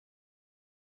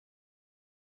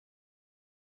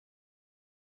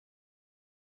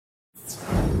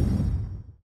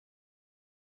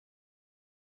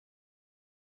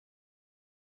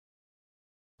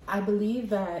I believe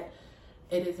that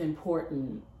it is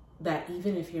important that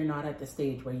even if you're not at the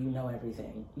stage where you know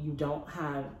everything, you don't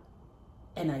have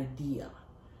an idea.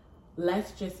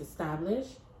 Let's just establish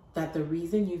that the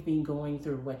reason you've been going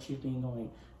through what you've been going,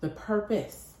 the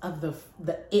purpose of the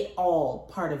it all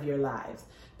part of your lives,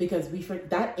 because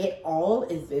that it all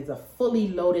is a fully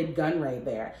loaded gun right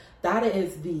there. That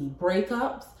is the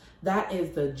breakups. That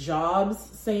is the jobs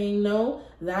saying no.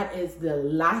 That is the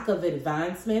lack of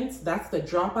advancements. That's the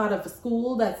drop out of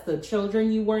school. That's the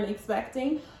children you weren't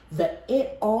expecting. The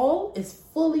it all is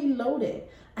fully loaded.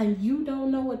 And you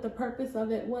don't know what the purpose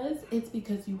of it was. It's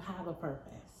because you have a purpose.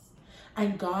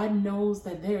 And God knows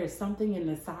that there is something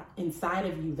inside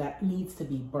of you that needs to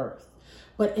be birthed.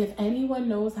 But if anyone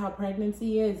knows how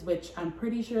pregnancy is, which I'm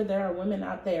pretty sure there are women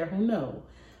out there who know,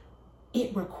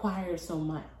 it requires so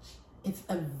much. It's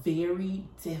a very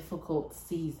difficult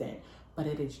season, but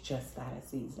it is just that, a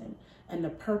season. And the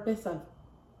purpose of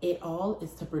it all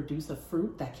is to produce a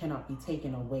fruit that cannot be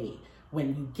taken away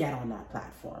when you get on that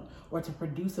platform, or to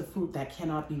produce a fruit that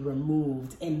cannot be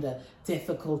removed in the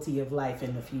difficulty of life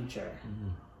in the future. Mm-hmm.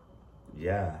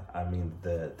 Yeah, I mean,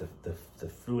 the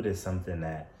fruit is something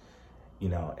that, you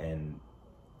know, and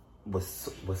what's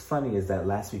funny is that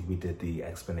last week we did the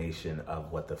explanation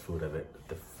of what the fruit of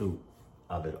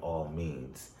it all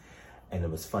means. And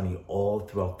it was funny all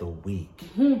throughout the week,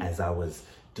 as I was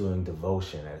doing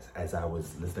devotion, as I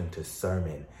was listening to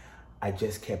sermon, I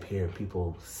just kept hearing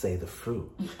people say the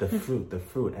fruit, the fruit, the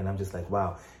fruit. And I'm just like,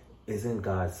 wow, isn't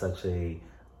God such a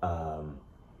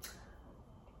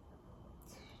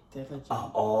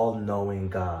all-knowing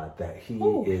God that he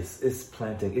is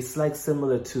planting. It's like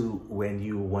similar to when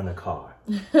you want a car,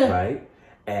 right?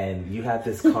 And you have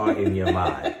this car in your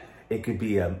mind. It could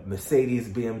be a Mercedes,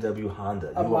 BMW,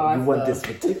 Honda. You want this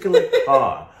particular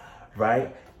car,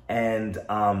 right? And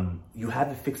you have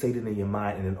it fixated in your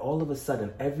mind, and then all of a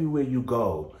sudden, everywhere you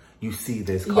go, you see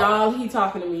this car. Y'all, he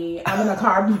talking to me. I'm in a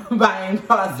car buying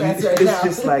process right now. It's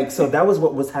just like, so that was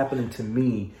what was happening to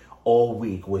me all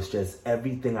week, was just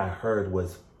everything I heard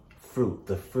was fruit,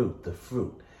 the fruit, the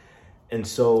fruit. And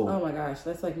so... Oh my gosh,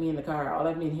 that's like me in the car. All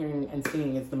I've been hearing and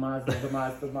seeing is the Mazda.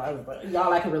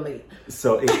 Y'all, I can relate.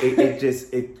 So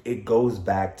it goes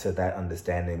back to that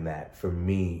understanding that for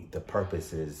me, the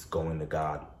purpose is going to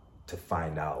God to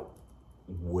find out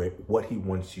what he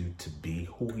wants you to be,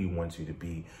 who he wants you to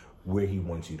be, where he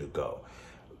wants you to go.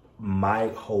 My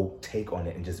whole take on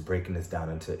it, and just breaking this down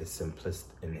into its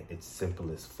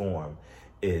simplest form,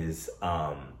 is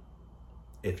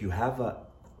if you have a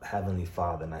Heavenly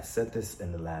Father, and I said this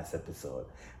in the last episode,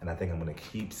 and I think I'm going to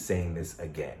keep saying this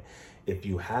again. If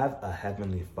you have a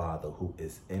Heavenly Father who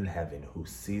is in heaven, who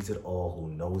sees it all, who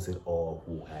knows it all,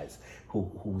 who's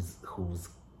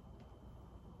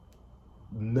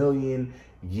million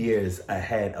years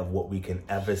ahead of what we can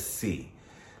ever see,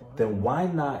 then why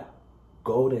not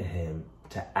go to him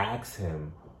to ask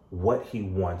him what he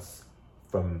wants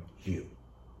from you,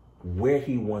 where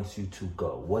he wants you to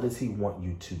go, what does he want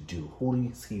you to do, who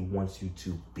does he wants you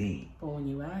to be? But when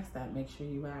you ask that, make sure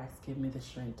you ask, give me the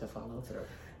strength to follow through.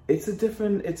 It's a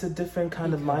different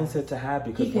kind of mindset to have,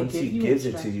 because once he gives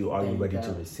it to you, are you ready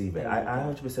to receive it? I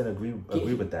 100% agree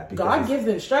with that. Because God gives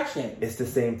instructions. It's the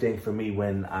same thing for me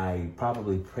when I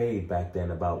probably prayed back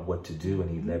then about what to do, and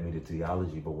he led me to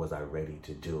theology, but was I ready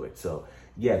to do it? So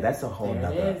yeah, that's a whole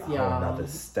nother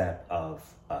step of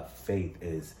faith,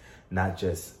 is not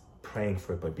just praying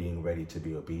for it, but being ready to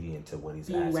be obedient to what he's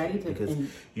asking. Because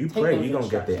you pray, you're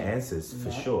gonna get the answers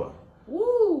for sure.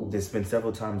 Woo. There's been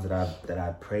several times that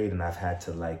I've prayed and I've had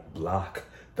to like block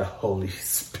the Holy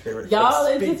Spirit. Y'all,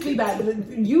 it just be bad.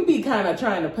 You be kind of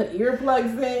trying to put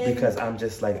earplugs in, because I'm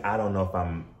just like, I don't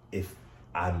know if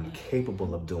I'm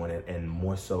capable of doing it, and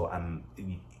more so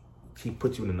he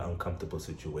puts you in an uncomfortable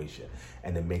situation,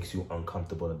 and it makes you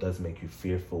uncomfortable. It does make you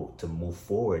fearful to move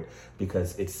forward,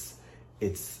 because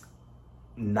it's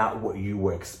not what you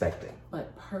were expecting.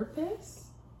 But purpose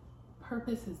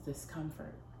is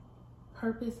discomfort.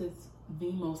 Purpose is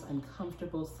the most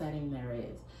uncomfortable setting there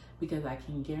is, because I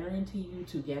can guarantee you,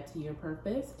 to get to your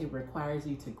purpose, it requires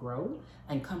you to grow,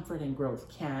 and comfort and growth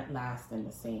can't last in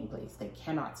the same place. They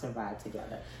cannot survive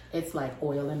together. It's like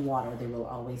oil and water. They will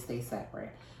always stay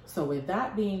separate. So with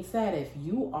that being said, if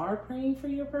you are praying for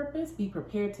your purpose, be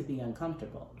prepared to be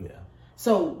uncomfortable. Yeah.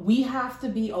 So we have to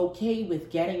be okay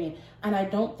with getting it. And I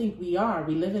don't think we are.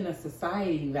 We live in a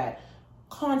society that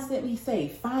constantly say,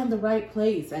 find the right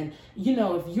place. And, you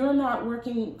know, if you're not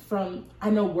I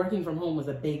know working from home was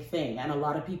a big thing, and a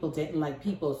lot of people didn't like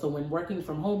people. So when working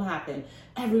from home happened,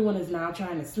 everyone is now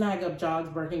trying to snag up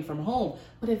jobs working from home.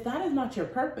 But if that is not your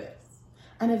purpose,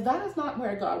 And if that is not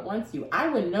where God wants you, I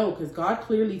would know, because God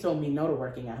clearly told me no to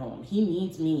working at home. He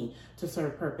needs me to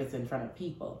serve purpose in front of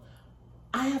people.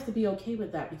 I have to be okay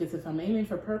with that, because if I'm aiming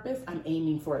for purpose, I'm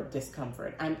aiming for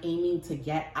discomfort. I'm aiming to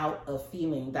get out of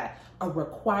feeling that a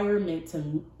requirement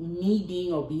to me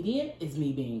being obedient is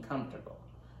me being comfortable.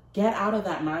 Get out of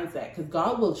that mindset, because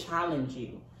God will challenge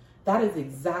you. That is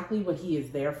exactly what he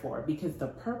is there for, because the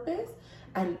purpose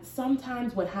and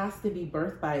sometimes what has to be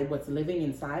birthed by what's living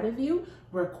inside of you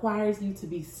requires you to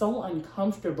be so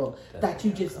uncomfortable that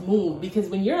you just move. Because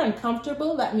when you're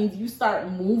uncomfortable, that means you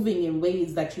start moving in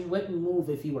ways that you wouldn't move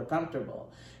if you were comfortable.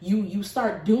 You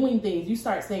start doing things. You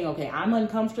start saying, okay, I'm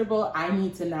uncomfortable. I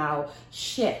need to now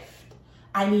shift.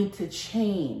 I need to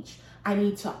change. I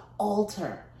need to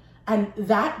alter. And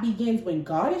that begins when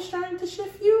God is trying to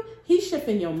shift you. He's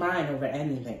shifting your mind over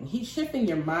anything. He's shifting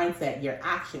your mindset, your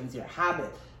actions, your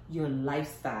habits, your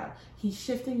lifestyle. He's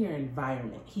shifting your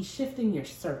environment. He's shifting your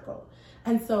circle.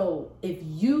 And so if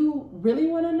you really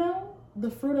want to know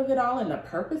the fruit of it all and the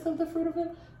purpose of the fruit of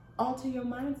it, alter your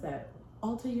mindset,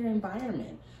 alter your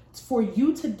environment. For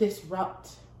you to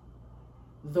disrupt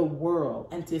the world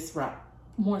and disrupt,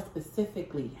 more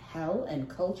specifically, hell and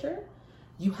culture,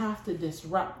 you have to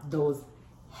disrupt those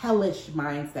hellish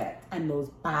mindsets and those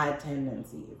bad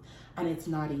tendencies. And it's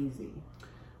not easy.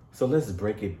 So let's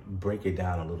break it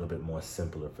down a little bit more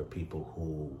simpler for people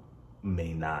who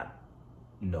may not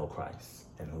know Christ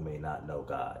and who may not know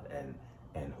God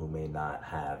and who may not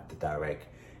have the direct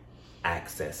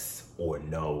access or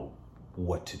know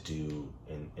what to do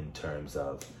in terms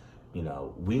of, we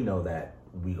know that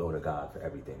we go to God for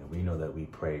everything. And we know that we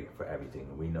pray for everything.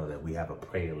 And we know that we have a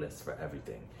prayer list for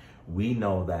everything. We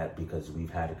know that because we've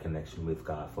had a connection with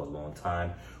God for a long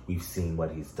time. We've seen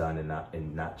what he's done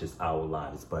in not just our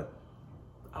lives, but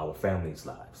our families'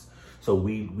 lives. So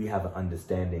we have an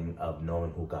understanding of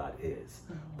knowing who God is.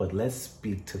 Mm-hmm. But let's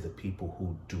speak to the people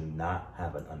who do not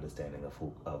have an understanding of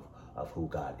who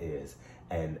God is,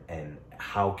 and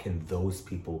how can those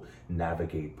people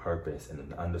navigate purpose and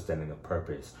an understanding of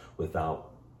purpose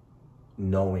without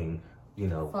knowing, who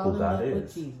God is.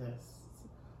 With Jesus.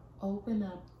 Open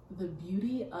up. The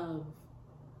beauty of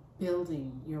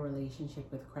building your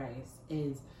relationship with Christ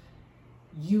is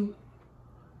you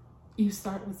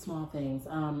start with small things.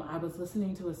 I was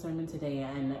listening to a sermon today,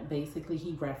 and basically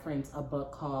he referenced a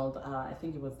book called, I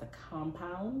think it was The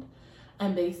Compound.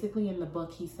 And basically in the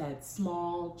book, he said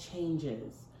small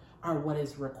changes are what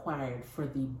is required for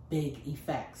the big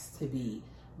effects to be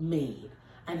made.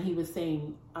 And he was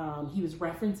saying, he was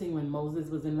referencing when Moses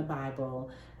was in the Bible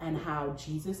and how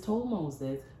Jesus told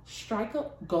Moses,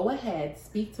 go ahead,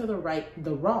 speak to the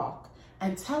rock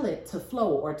and tell it to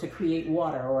flow or to create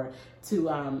water or to,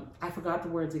 I forgot the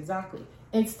words exactly.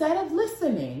 Instead of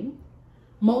listening,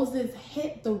 Moses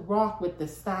hit the rock with the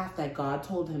staff that God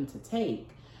told him to take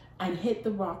and hit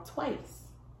the rock twice.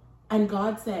 And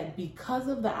God said, because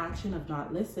of the action of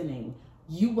not listening,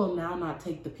 you will now not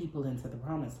take the people into the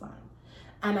promised land.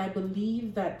 And I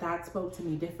believe that spoke to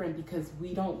me different because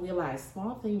we don't realize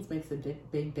small things makes a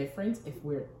big difference if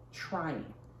we're trying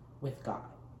with God.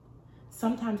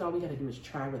 Sometimes all we got to do is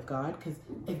try with God, because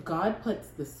if God puts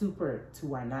the super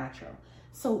to our natural.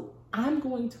 So I'm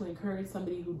going to encourage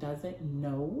somebody who doesn't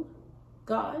know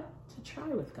God to try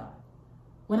with God.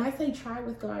 When I say try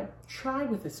with God, try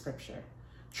with a scripture,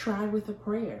 try with a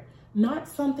prayer. Not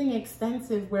something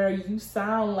extensive where you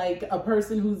sound like a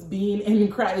person who's been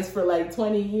in Christ for like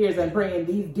 20 years and praying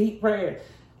these deep prayers.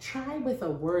 Try with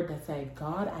a word that says,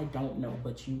 God, I don't know,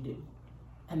 but you do.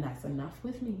 And that's enough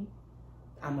with me.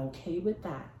 I'm okay with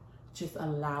that. Just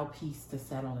allow peace to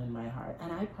settle in my heart.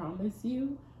 And I promise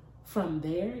you, from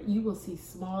there, you will see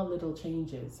small little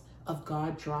changes of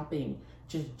God dropping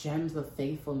just gems of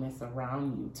faithfulness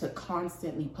around you to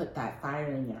constantly put that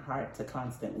fire in your heart to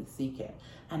constantly seek him.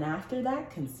 And after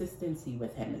that, consistency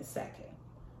with him is second.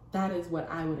 That is what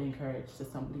I would encourage to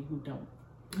somebody who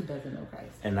doesn't know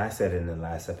Christ. And I said in the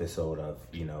last episode of,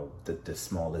 the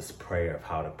smallest prayer of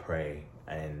how to pray.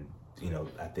 And,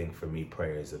 I think for me,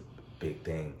 prayer is a big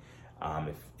thing.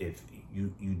 If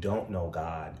you don't know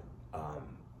God,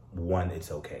 one,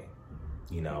 it's okay.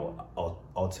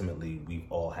 Ultimately, we've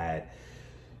all had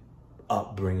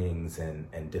upbringings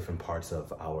and different parts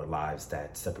of our lives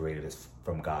that separated us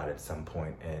from God at some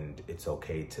point, and it's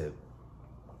okay to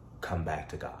come back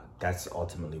to God. That's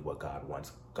ultimately what God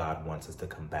wants. God wants us to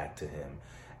come back to him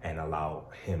and allow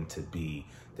him to be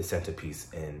the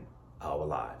centerpiece in our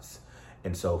lives.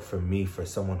 And so for me, for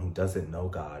someone who doesn't know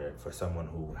God, or for someone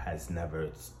who has never,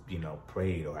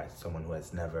 prayed, or as someone who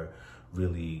has never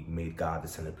really made God the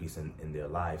centerpiece in their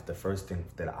life, the first thing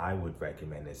that I would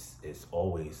recommend is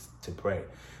always to pray,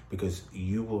 because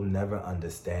you will never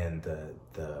understand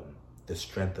the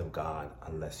strength of God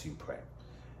unless you pray.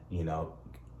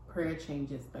 Prayer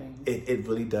changes things. It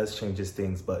really does changes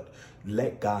things, but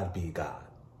let God be God.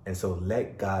 And so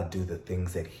let God do the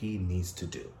things that he needs to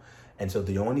do. And so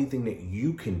the only thing that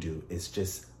you can do is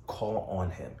just call on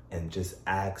him and just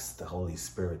ask the Holy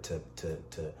Spirit to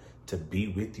be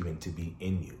with you and to be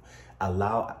in you.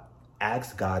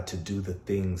 Ask God to do the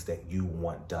things that you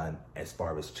want done as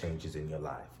far as changes in your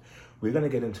life. We're going to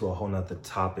get into a whole nother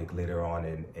topic later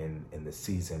on in the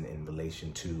season in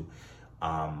relation to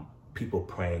people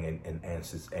praying and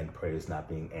answers and prayers not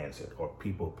being answered, or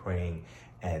people praying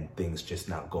and things just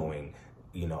not going,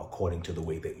 according to the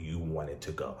way that you want it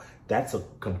to go. That's a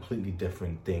completely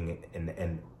different thing.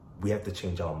 And we have to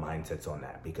change our mindsets on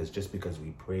that, because just because we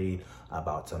prayed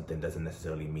about something doesn't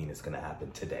necessarily mean it's going to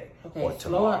happen today or tomorrow.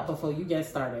 Slow up before you get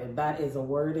started. That is a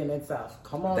word in itself.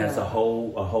 Come on. That's now. a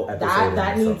whole episode.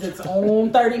 That needs its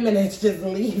own 30 minutes. Just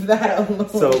leave that alone.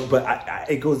 So, but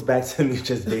it goes back to me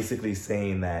just basically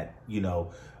saying that, the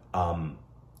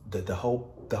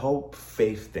whole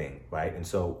faith thing, right? And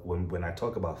so when I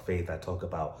talk about faith, I talk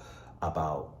about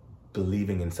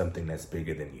believing in something that's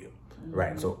bigger than you.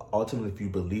 Right. So ultimately, if you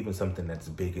believe in something that's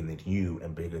bigger than you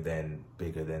and bigger than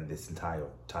this entire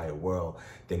world,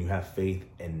 then you have faith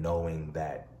in knowing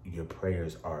that your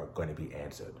prayers are going to be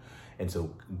answered. And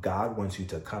so God wants you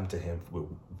to come to him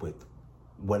with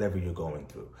whatever you're going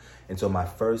through. And so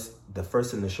the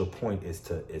first initial point is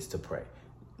to pray.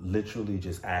 Literally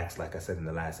just ask, like I said in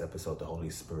the last episode, the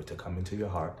Holy Spirit to come into your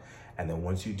heart. And then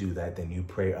once you do that, then you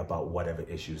pray about whatever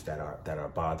issues that are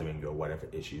bothering you, or whatever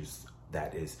issues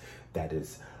that is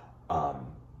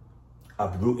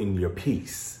uprooting your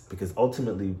peace, because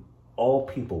ultimately all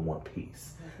people want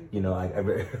peace.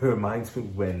 It reminds me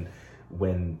when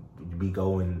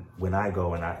I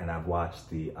go and I've watched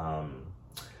the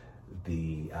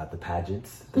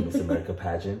pageants, the Miss America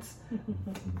pageants.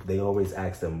 They always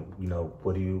ask them,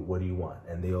 what do you want?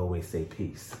 And they always say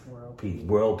peace,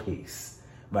 world peace.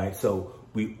 Right? So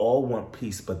we all want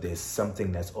peace, but there's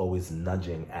something that's always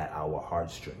nudging at our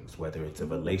heartstrings, whether it's a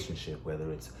relationship,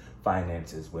 whether it's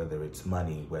finances, whether it's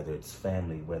money, whether it's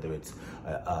family, whether it's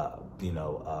an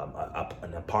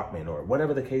apartment, or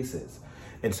whatever the case is.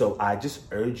 And so I just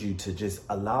urge you to just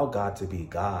allow God to be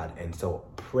God. And so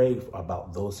pray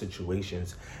about those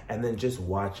situations, and then just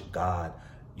watch God,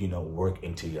 work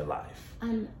into your life.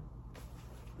 And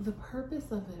the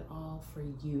purpose of it all for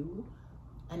you,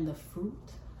 and the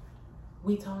fruit,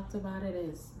 we talked about it,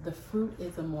 is the fruit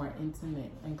is a more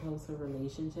intimate and closer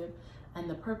relationship. And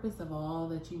the purpose of all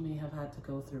that you may have had to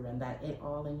go through, and that it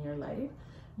all in your life,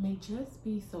 may just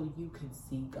be so you could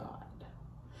see God.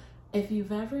 If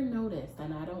you've ever noticed,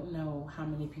 and I don't know how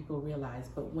many people realize,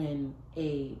 but when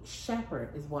a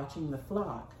shepherd is watching the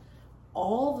flock,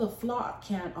 all the flock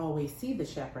can't always see the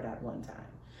shepherd at one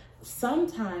time.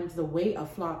 Sometimes the way a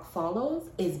flock follows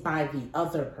is by the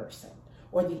other person,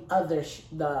 or the other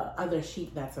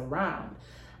sheep that's around.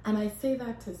 And I say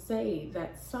that to say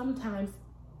that sometimes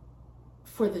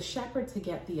for the shepherd to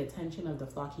get the attention of the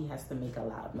flock, he has to make a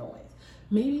loud noise.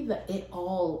 Maybe it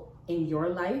all in your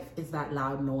life is that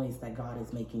loud noise that God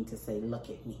is making to say, look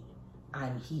at me,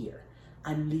 I'm here,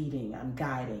 I'm leading, I'm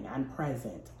guiding, I'm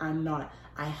present,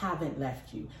 I haven't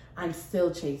left you, I'm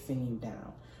still chasing you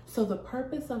down. So the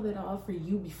purpose of it all for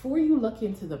you, before you look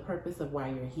into the purpose of why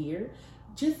you're here,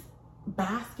 just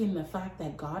bask in the fact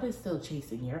that God is still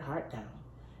chasing your heart down.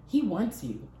 He wants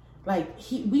you.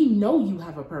 We know you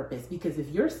have a purpose, because if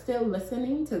you're still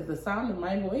listening to the sound of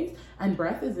my voice and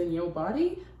breath is in your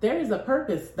body, there is a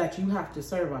purpose that you have to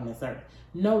serve on this earth.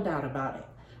 No doubt about it.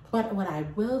 But what I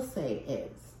will say is,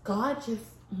 God just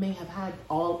may have had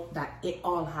it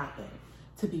all happen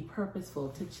to be purposeful,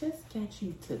 to just get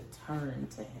you to turn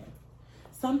to him.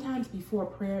 Sometimes before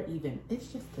prayer even, it's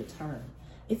just to turn.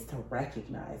 It's to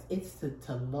recognize. It's to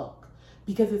look.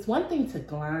 Because it's one thing to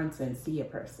glance and see a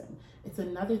person. It's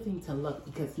another thing to look,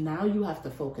 because now you have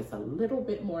to focus a little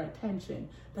bit more attention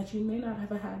that you may not have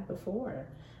had before.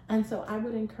 And so I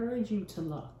would encourage you to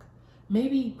look.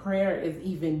 Maybe prayer is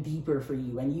even deeper for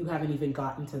you and you haven't even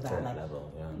gotten to that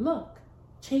level. Yeah. Look,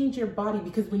 change your body,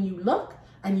 because when you look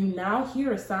and you now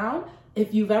hear a sound,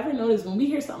 if you've ever noticed, when we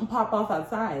hear something pop off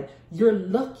outside, you're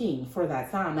looking for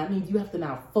that sound. That means you have to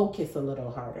now focus a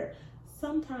little harder.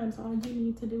 Sometimes all you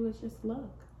need to do is just look.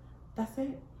 That's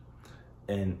it.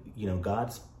 And,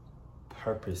 God's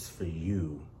purpose for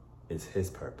you is his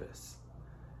purpose.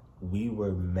 we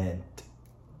were meant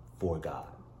for God.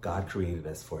 God created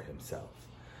us for himself.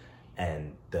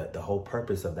 And the whole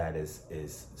purpose of that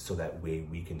is so that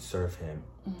we can serve him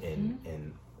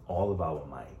in all of our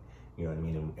might, you know what I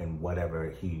mean, and whatever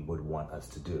he would want us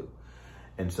to do.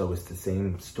 And so it's the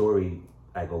same story.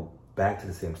 I go back to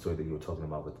the same story that you were talking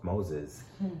about with Moses.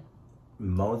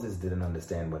 Moses didn't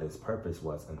understand what his purpose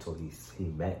was until he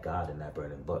met God in that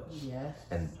burning bush. Yes.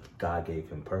 And God gave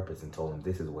him purpose and told him,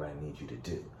 this is what I need you to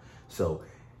do. So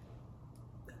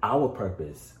our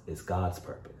purpose is God's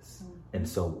purpose. And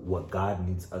so what God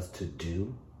needs us to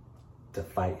do to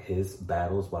fight his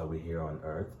battles while we're here on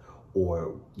earth,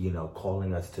 or, you know,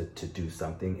 calling us to do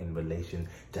something in relation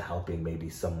to helping maybe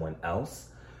someone else,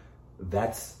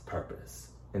 that's purpose.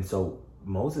 And so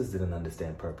Moses didn't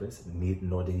understand purpose,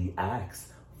 nor did he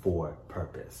ask for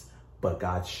purpose. But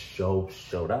God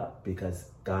showed up because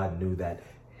God knew that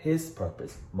his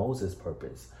purpose, Moses'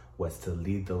 purpose, was to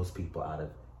lead those people out of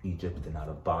Egypt and out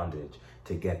of bondage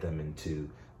to get them into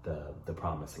the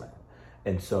promised land.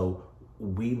 And so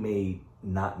we may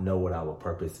not know what our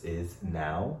purpose is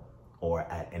now or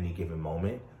at any given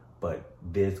moment, but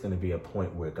there's going to be a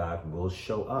point where God will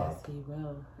show up. Yes, he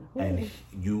will. And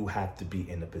you have to be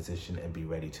in a position and be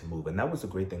ready to move. And that was the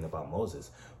great thing about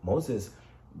Moses. What's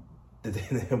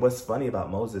funny about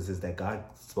Moses is that God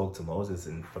spoke to Moses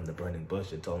from the burning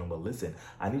bush and told him, well, listen,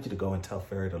 I need you to go and tell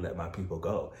Pharaoh to let my people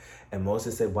go. And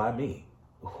Moses said, why me?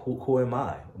 Who am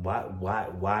I?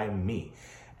 Why me?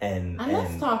 And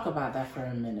let's talk about that for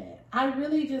a minute. I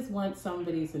really just want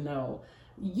somebody to know,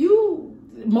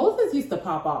 Moses used to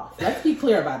pop off. Let's be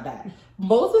clear about that.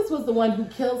 Moses was the one who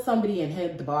killed somebody and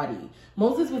hid the body.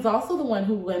 Moses was also the one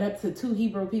who went up to 2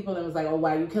 Hebrew people and was like, oh,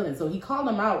 why are you killing? So he called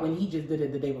them out when he just did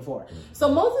it the day before.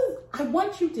 So Moses, I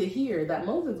want you to hear that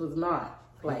Moses was not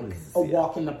like a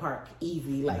walk in the park,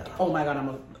 easy, like, oh my God, I'm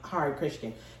a hard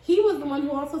Christian. He was the one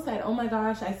who also said, oh my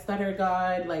gosh, I stutter,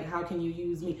 God, like, how can you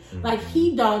use me? Like,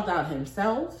 he dogged out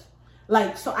himself.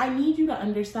 Like, so I need you to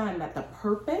understand that the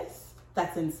purpose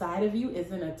that's inside of you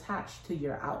isn't attached to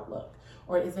your outlook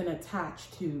or isn't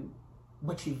attached to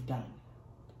what you've done.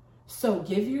 So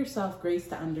give yourself grace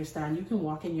to understand you can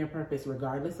walk in your purpose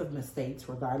regardless of mistakes,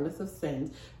 regardless of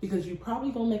sins, because you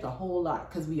probably gonna make a whole lot,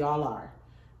 because we all are.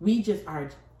 We just are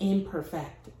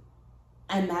imperfect,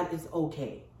 and that is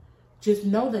okay. Just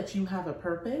know that you have a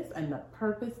purpose, and the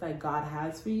purpose that God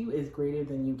has for you is greater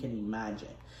than you can imagine.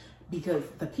 Because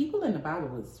the people in the Bible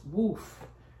was,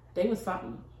 they was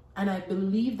something. And I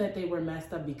believe that they were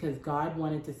messed up because God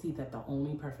wanted to see that the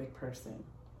only perfect person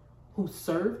who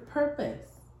served purpose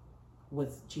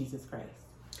was Jesus Christ.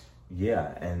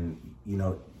 Yeah, and, you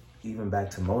know, even back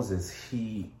to Moses,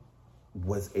 he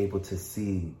was able to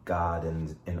see God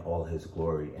in all his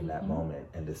glory in that moment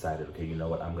and decided, okay, you know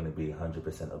what, I'm going to be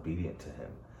 100% obedient to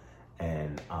him.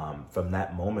 And from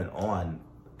that moment on,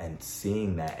 and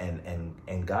seeing that,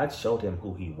 and God showed him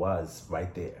who he was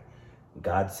right there.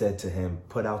 God said to him,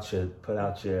 put out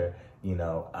your, you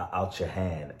know, out your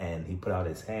hand. And he put out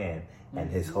his hand, and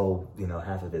his whole, you know,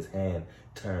 half of his hand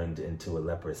turned into a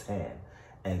leprous hand.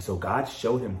 And so God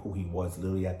showed him who he was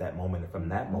literally at that moment. And from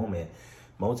that moment,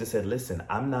 Moses said, listen,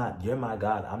 you're my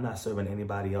God. I'm not serving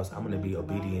anybody else. I'm going to be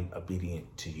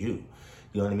obedient to you.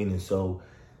 You know what I mean? And so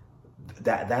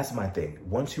that's my thing.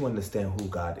 Once you understand who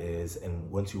God is,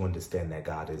 and once you understand that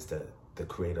God is the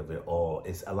creator of it all,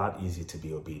 it's a lot easier to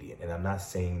be obedient. And I'm not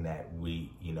saying that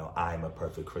I'm a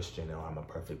perfect Christian or I'm a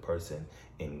perfect person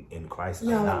in Christ.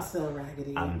 No, I'm still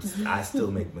raggedy. I still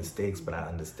make mistakes, but I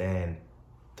understand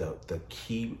the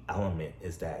key element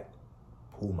is that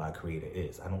who my creator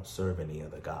is. I don't serve any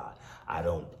other God. I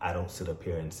don't sit up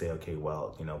here and say, okay,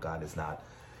 well, you know, God is not,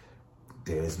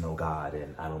 there is no God,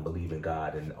 and I don't believe in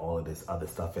God, and all of this other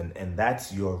stuff. And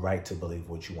that's your right to believe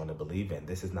what you want to believe in.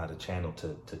 This is not a channel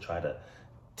to try to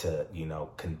you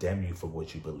know, condemn you for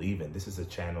what you believe in. This is a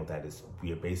channel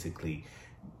we are basically,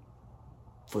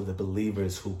 for the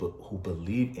believers who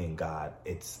believe in God,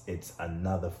 it's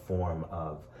another form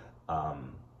of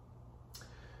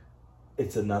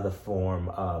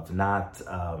not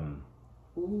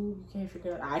Ooh, you can't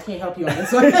figure it out. I can't help you on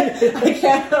this one. I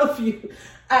can't help you.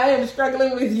 I am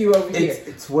struggling with you over here.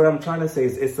 It's what I'm trying to say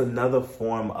is it's another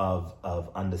form of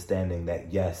understanding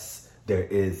that, yes, there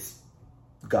is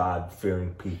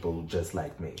God-fearing people just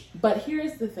like me. But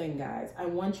here's the thing, guys. I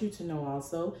want you to know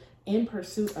also, in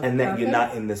pursuit of and that purpose, you're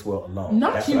not in this world alone.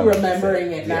 Not you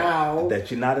remembering it now.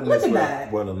 That you're not in this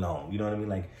world alone. You know what I mean?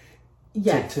 Like,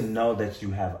 yes. to know that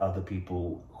you have other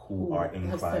people who are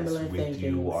in Christ with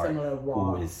you, or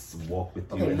who is walk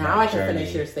with you. Okay, now I can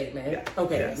finish your statement. Yeah.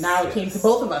 Okay, now it came to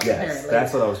both of us, apparently.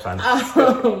 That's what I was trying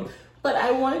to say. But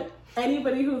I want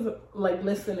anybody who's like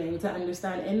listening to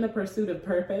understand, in the pursuit of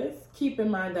purpose, keep in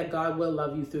mind that God will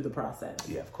love you through the process.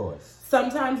 Yeah, of course.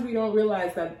 Sometimes we don't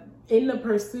realize that in the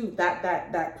pursuit,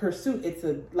 that pursuit, it's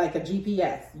like a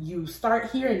GPS. You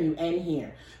start here and you end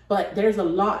here. But there's a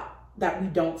lot that we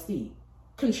don't see.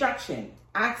 Construction,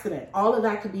 accident, all of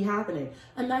that could be happening.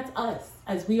 And that's us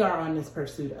as we are on this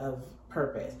pursuit of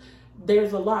purpose.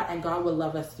 There's a lot, and God will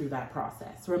love us through that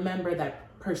process. Remember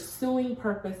that pursuing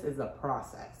purpose is a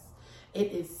process.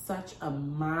 It is such a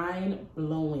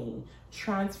mind-blowing,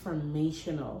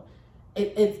 transformational,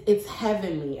 it's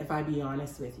heavenly, if I be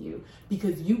honest with you,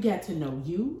 because you get to know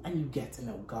you and you get to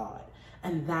know God.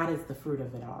 And that is the fruit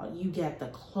of it all. You get the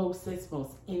closest,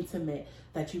 most intimate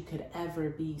that you could ever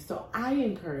be. So I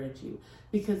encourage you,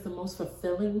 because the most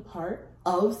fulfilling part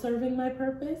of serving my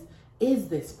purpose is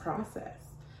this process.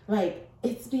 Like,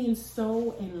 it's been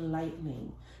so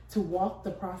enlightening to walk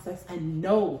the process and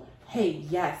know, hey,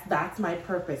 yes, that's my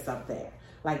purpose up there.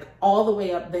 Like, all the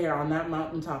way up there on that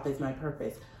mountaintop is my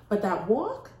purpose. But that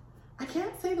walk, I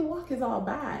can't say the walk is all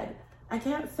bad. I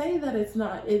can't say that it's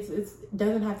not, it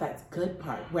doesn't have that good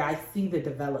part where I see the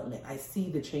development, I see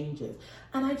the changes.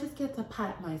 And I just get to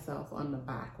pat myself on the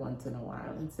back once in a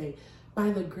while and say,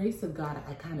 by the grace of God,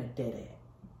 I kind of did it.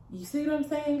 You see what I'm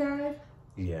saying, guys?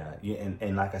 Yeah,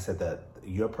 and like I said, that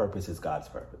your purpose is God's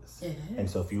purpose. It is. And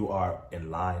so if you are in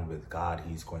line with God,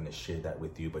 he's going to share that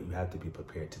with you, but you have to be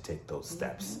prepared to take those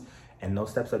steps. Mm-hmm. And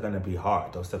those steps are going to be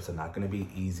hard. Those steps are not going to be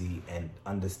easy, and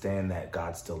understand that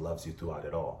God still loves you throughout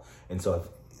it all. And so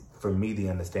for me, the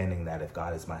understanding that if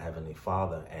God is my heavenly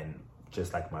Father, and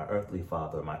just like my earthly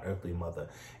father, my earthly mother,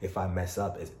 if I mess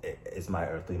up, is my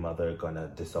earthly mother going to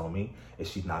disown me? Is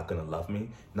she not going to love me?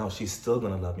 No, she's still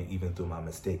going to love me even through my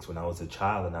mistakes. When I was a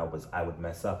child and I would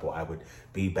mess up or I would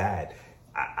be bad,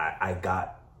 I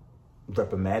got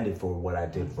reprimanded for what I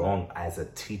did wrong as a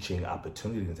teaching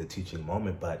opportunity, as a teaching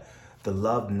moment, but the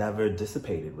love never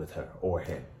dissipated with her or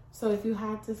him. So if you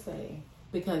had to say,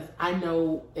 because I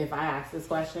know if I ask this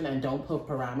question and don't put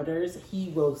parameters, he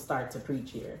will start to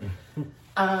preach here.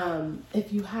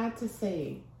 If you had to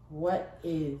say, what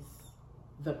is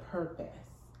the purpose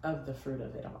of the fruit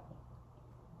of it all?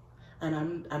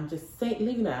 And I'm just saying,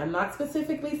 leaving that. I'm not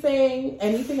specifically saying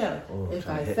anything else. Oh, if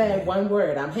I said one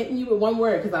word, I'm hitting you with one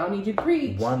word because I don't need you to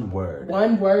preach. One word.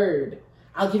 One word.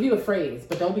 I'll give you a phrase,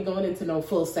 but don't be going into no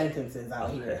full sentences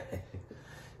out here.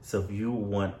 So if you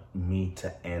want me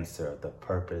to answer the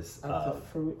purpose of the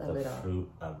fruit of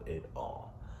it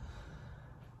all,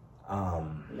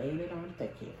 laid it on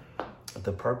thick here.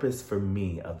 The purpose for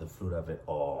me of the fruit of it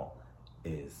all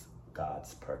is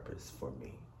God's purpose for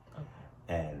me. Okay.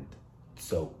 And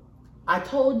so I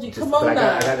told you, come on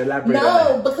now. I gotta elaborate on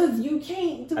that. No, because you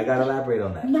can't. I gotta elaborate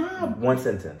on that. Nah. One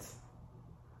sentence.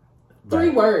 3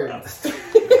 words.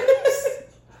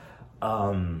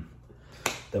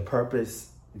 The purpose,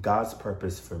 God's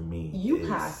purpose for me you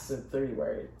passed the 3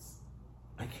 words.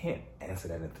 I can't answer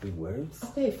that in 3 words.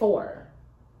 Okay, 4.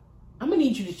 I'm gonna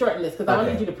need you to shorten this because I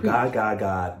don't need you to preach.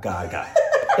 God.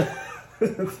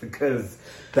 Because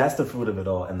that's the fruit of it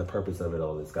all, and the purpose of it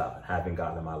all is God, having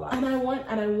God in my life. And I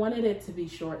wanted it to be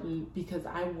shortened because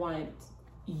I want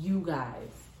you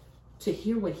guys to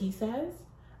hear what he says.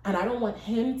 And I don't want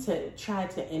him to try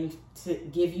to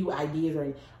give you ideas or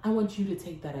anything. I want you to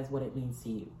take that as what it means to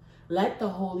you. Let the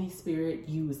Holy Spirit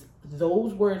use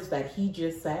those words that he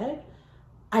just said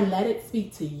and let it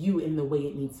speak to you in the way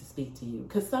it needs to speak to you.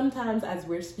 Because sometimes as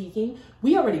we're speaking,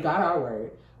 we already got our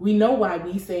word. We know why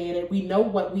we saying it. We know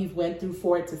what we've went through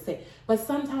for it to say. But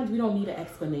sometimes we don't need an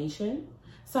explanation.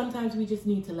 Sometimes we just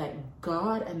need to let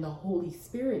God and the Holy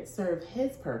Spirit serve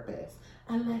his purpose.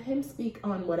 And let him speak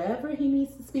on whatever he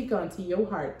needs to speak on to your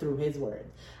heart through his word.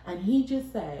 And he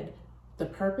just said, the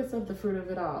purpose of the fruit of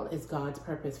it all is God's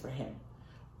purpose for him.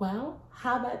 Well,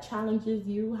 how that challenges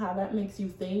you, how that makes you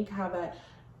think, how that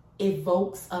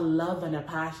evokes a love and a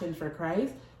passion for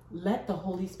Christ, let the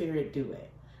Holy Spirit do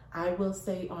it. I will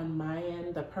say on my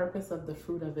end, the purpose of the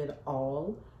fruit of it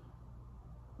all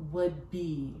would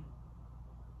be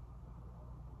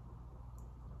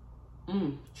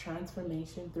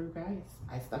transformation through Christ.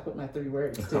 I stuck with my 3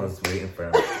 words too. I was waiting for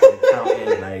him.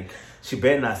 Counting, like, she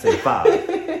better not say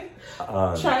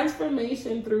 5.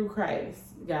 Transformation through Christ,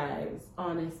 guys.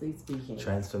 Honestly speaking.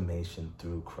 Transformation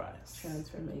through Christ.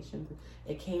 Transformation.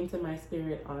 It came to my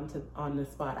spirit on the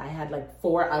spot. I had like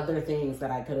 4 other things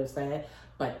that I could have said,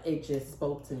 but it just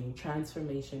spoke to me.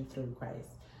 Transformation through Christ.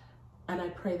 And I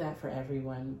pray that for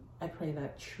everyone. I pray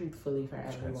that truthfully for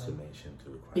everyone. Transformation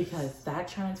through Christ. Because that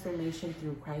transformation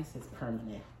through Christ is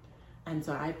permanent. And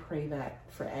so I pray that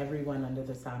for everyone under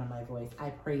the sound of my voice, I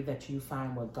pray that you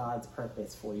find what God's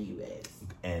purpose for you is.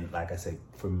 And like I said,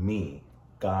 for me,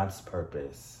 God's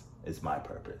purpose is my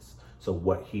purpose. So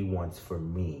what he wants for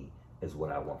me is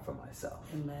what I want for myself.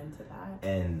 Amen to that.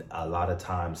 And a lot of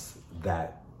times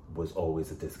that was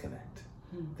always a disconnect.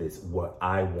 This, what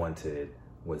I wanted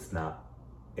was not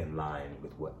in line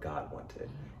with what God wanted.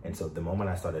 And so the moment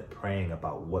I started praying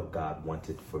about what God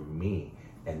wanted for me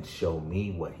and show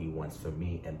me what he wants for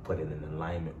me and put it in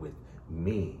alignment with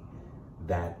me,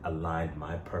 that aligned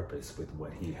my purpose with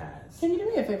what he has. Can you do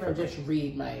me a favor and just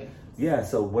read my... Yeah,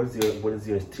 so what does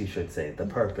your t-shirt say? The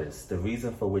purpose, the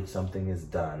reason for which something is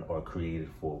done or created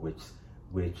for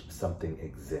which something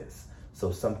exists.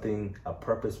 So a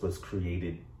purpose was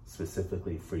created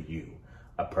specifically for you.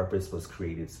 A purpose was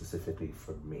created specifically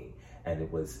for me. And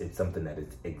it's something that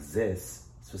exists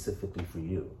specifically for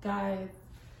you. Guys,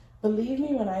 believe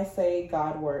me when I say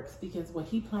God works, because what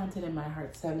he planted in my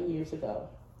heart 7 years ago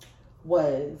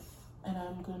was, and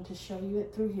I'm going to show you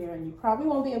it through here, and you probably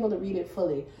won't be able to read it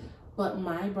fully, but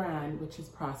my brand, which is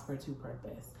Prosper to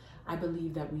Purpose, I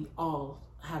believe that we all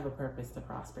have a purpose to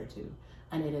prosper to,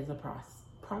 and it is a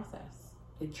process.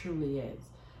 It truly is.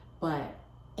 But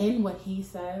in what he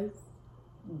says,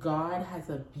 God has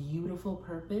a beautiful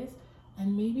purpose,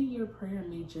 and maybe your prayer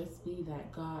may just be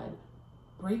that, God,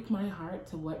 break my heart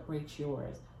to what breaks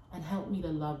yours, and help me to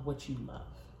love what you love.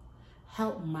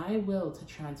 Help my will to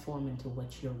transform into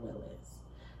what your will is.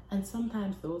 And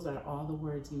sometimes those are all the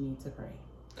words you need to pray.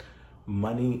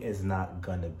 Money is not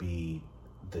going to be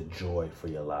the joy for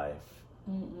your life.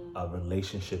 A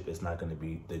relationship is not going to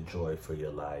be the joy for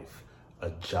your life. A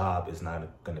job is not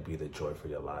going to be the joy for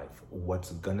your life.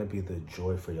 What's going to be the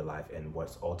joy for your life and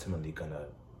what's ultimately going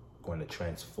to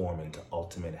transform into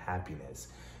ultimate happiness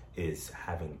is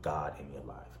having God in your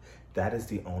life. That is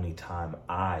the only time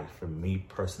for me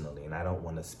personally, and I don't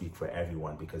want to speak for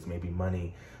everyone because maybe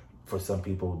money for some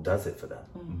people does it for them.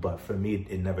 But for me,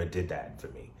 it never did that for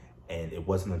me. And it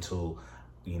wasn't until,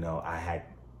 I had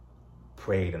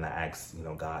prayed and I asked,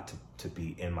 God to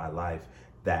be in my life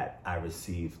that I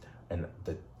received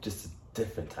just a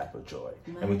different type of joy.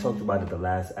 And we talked about it the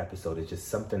last episode. It's just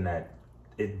something that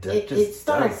it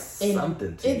starts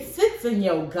something to it sits in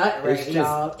your gut, right,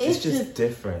 y'all? It's just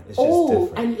different. It's just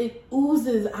different. And it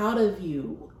oozes out of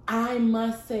you. I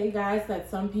must say, guys,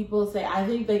 that some people say, I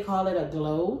think they call it a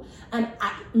glow. And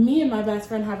me and my best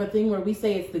friend have a thing where we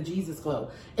say it's the Jesus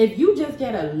glow. If you just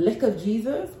get a lick of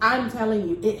Jesus, I'm telling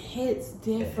you, it hits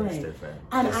different. It hits different.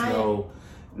 And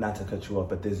not to cut you off,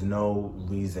 but there's no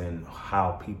reason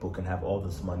how people can have all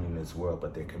this money in this world,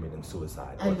 but they're committing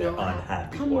suicide, or they're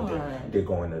unhappy, or they're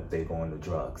going to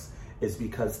drugs. It's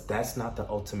because that's not the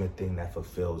ultimate thing that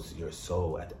fulfills your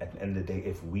soul. At the end of the day,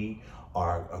 if we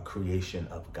are a creation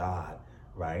of God,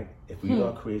 right? If we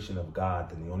are a creation of God,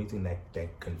 then the only thing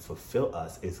that can fulfill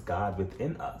us is God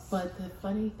within us. But the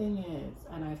funny thing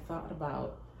is, and I thought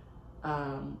about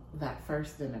that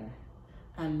first dinner,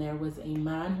 and there was a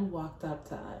man who walked up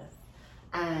to us,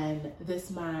 and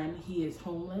this man, he is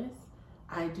homeless.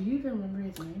 Do you even remember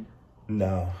his name?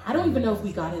 No. I don't even know if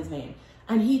we got his name.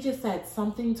 And he just said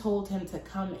something told him to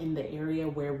come in the area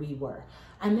where we were.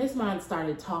 And this man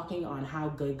started talking on how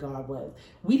good God was.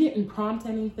 We didn't prompt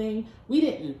anything. We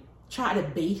didn't try to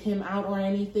bait him out or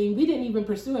anything. We didn't even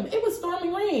pursue him. It was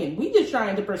storming rain. We just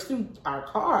trying to pursue our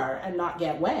car and not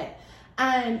get wet.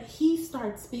 And he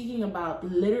starts speaking about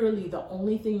literally the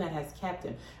only thing that has kept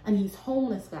him. And he's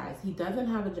homeless, guys. He doesn't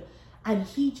have a job. And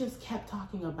he just kept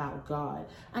talking about God.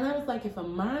 And I was like, if a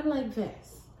man like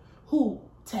this, who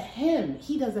to him,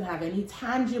 he doesn't have any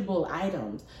tangible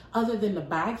items other than the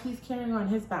bag he's carrying on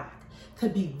his back,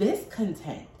 could be this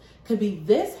content, could be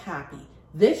this happy,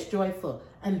 this joyful,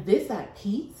 and this at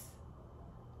peace,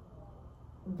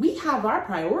 we have our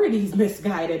priorities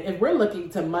misguided if we're looking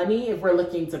to money, if we're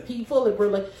looking to people,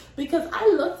 because I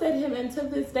looked at him, and to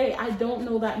this day, I don't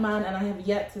know that man, and I have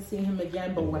yet to see him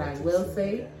again. But what I will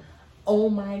say, oh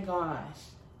my gosh,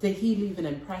 did he leave an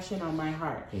impression on my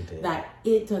heart that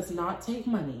it does not take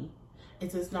money,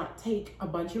 it does not take a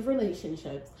bunch of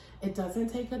relationships, it doesn't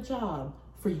take a job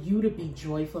for you to be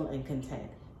joyful and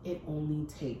content. It only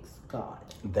takes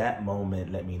God. That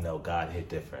moment let me know God hit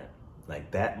different. Like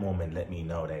that moment let me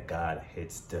know that God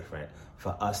hits different.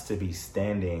 For us to be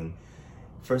standing,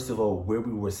 first of all, where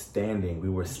we were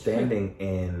standing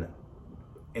in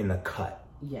a cut.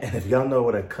 Yes. And if y'all know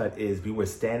what a cut is, we were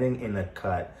standing in a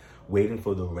cut, waiting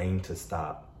for the rain to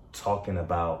stop, talking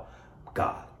about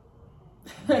God.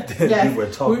 Yes, we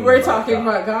were talking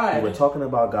about God. We were talking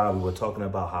about God. We were talking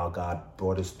about how God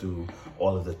brought us through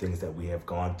all of the things that we have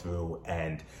gone through.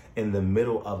 And in the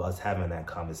middle of us having that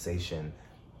conversation,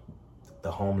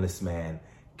 the homeless man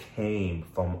came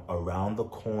from around the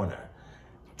corner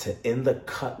to in the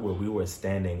cut where we were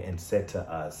standing and said to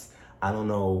us, I don't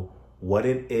know what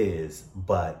it is,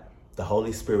 but the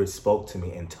Holy Spirit spoke to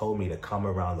me and told me to come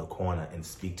around the corner and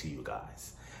speak to you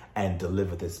guys and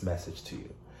deliver this message to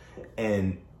you.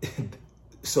 And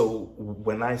so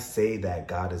when I say that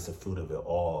God is the fruit of it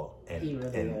all,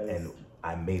 and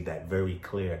I made that very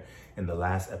clear in the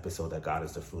last episode that God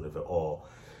is the fruit of it all,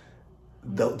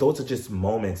 those are just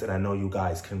moments, and I know you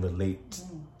guys can relate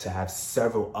to have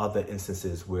several other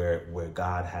instances where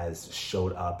God has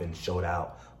showed up and showed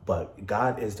out. But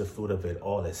God is the fruit of it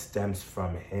all. It stems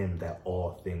from him that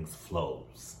all things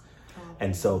flows.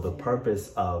 And so the purpose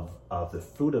of the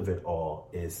fruit of it all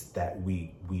is that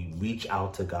we reach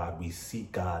out to God, we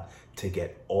seek God to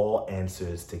get all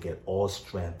answers, to get all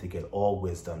strength, to get all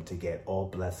wisdom, to get all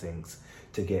blessings,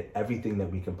 to get everything that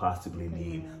we can possibly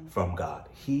need from God.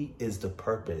 He is the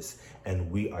purpose, and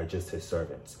we are just his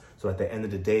servants. So at the end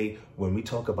of the day, when we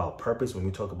talk about purpose, when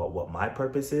we talk about what my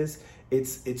purpose is,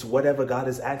 it's whatever God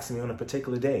is asking me on a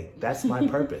particular day. That's my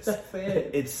purpose. That's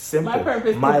it. It's simple. My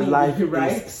purpose, my life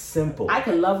is simple. I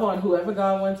can love on whoever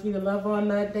God wants me to love on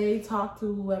that day, talk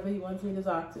to whoever he wants me to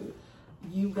talk to.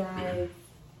 You guys,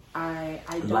 I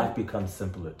don't, life becomes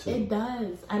simpler too. It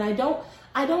does. And I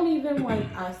don't even want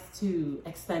us to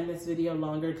extend this video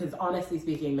longer, because honestly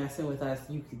speaking, messing with us,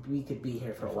 we could be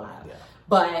here for a while. Yeah.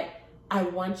 But I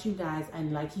want you guys,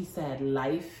 and like he said,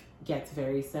 life gets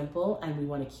very simple, and we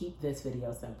want to keep this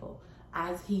video simple.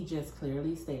 As he just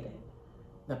clearly stated,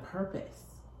 the purpose,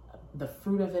 the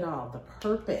fruit of it all, the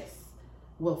purpose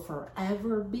will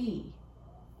forever be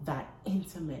that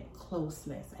intimate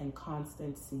closeness and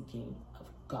constant seeking of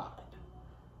God.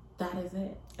 That is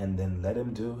it. And then let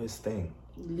him do his thing.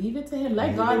 Leave it to him.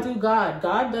 Let God do God.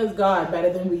 God does God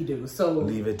better than we do. So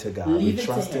leave it to God. We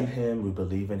trust in him. We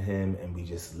believe in him, and we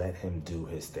just let him do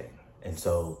his thing. And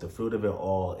so the fruit of it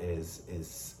all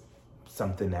is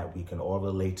something that we can all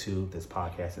relate to. This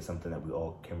podcast is something that we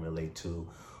all can relate to.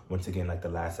 Once again, like the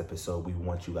last episode, we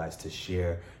want you guys to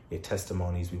share your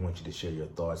testimonies. We want you to share your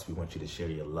thoughts. We want you to share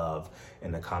your love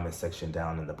in the comment section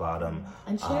down in the bottom.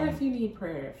 And share if you need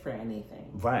prayer for anything.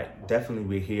 Right. Definitely,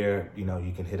 we're here. You know,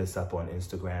 you can hit us up on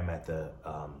Instagram at the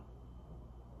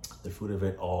Fruit of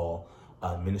It All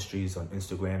Ministries on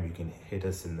Instagram. You can hit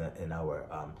us in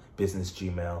our business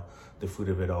Gmail, the Fruit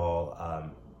of It All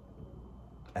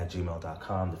at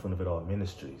gmail.com, the Fruit of It All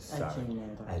Ministries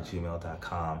at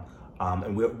gmail.com.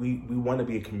 And we want to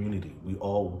be a community. We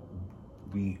all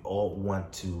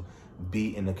want to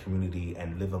be in the community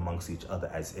and live amongst each other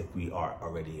as if we are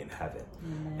already in heaven.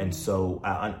 Mm-hmm. And so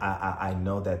I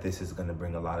know that this is going to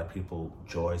bring a lot of people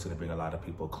joy. It's going to bring a lot of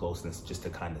people closeness, just to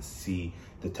kind of see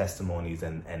the testimonies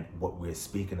and what we're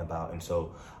speaking about. And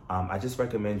so I just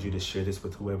recommend you to share this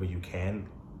with whoever you can,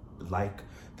 like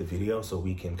the video, so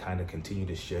we can kind of continue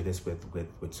to share this with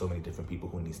so many different people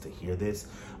who needs to hear this.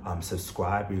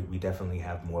 Subscribe. We definitely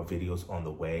have more videos on the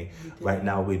way. Right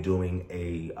now we're doing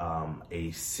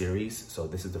a series. So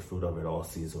this is the Fruit of It All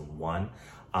season 1.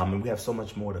 And we have so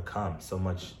much more to come, so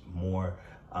much more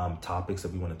topics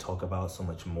that we want to talk about, so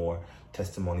much more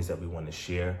testimonies that we want to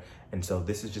share. And so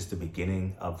this is just the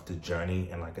beginning of the journey.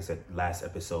 And like I said, last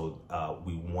episode,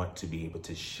 we want to be able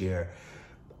to share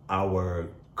our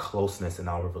closeness and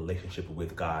our relationship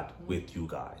with God with you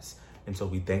guys. And so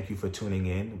we thank you for tuning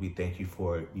in. We thank you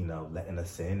for, letting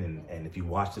us in. And if you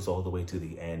watch this all the way to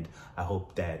the end, I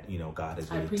hope that, God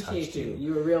has really touched you.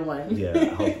 You're a real one. Yeah, I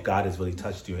hope God has really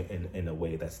touched you in a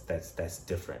way that's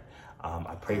different.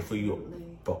 I pray for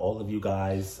you, for all of you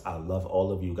guys. I love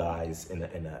all of you guys in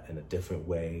a different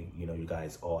way. You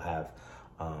guys all have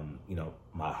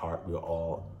my heart. We're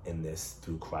all in this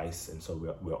through Christ, and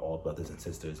so we're all brothers and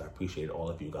sisters. I appreciate all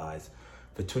of you guys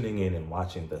for tuning in and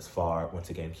watching thus far. Once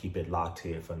again, keep it locked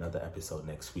here for another episode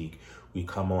next week. We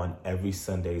come on every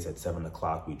Sundays at 7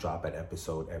 o'clock. We drop an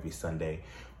episode every Sunday.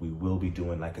 We will be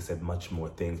doing, like I said, much more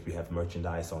things. We have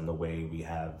merchandise on the way. We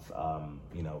have,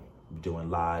 doing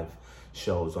live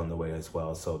shows on the way as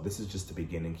well. So this is just the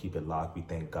beginning. Keep it locked. We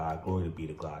thank God. Glory be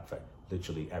to God for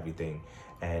literally everything.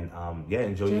 And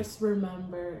enjoy. Just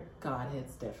remember, God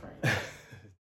hits different.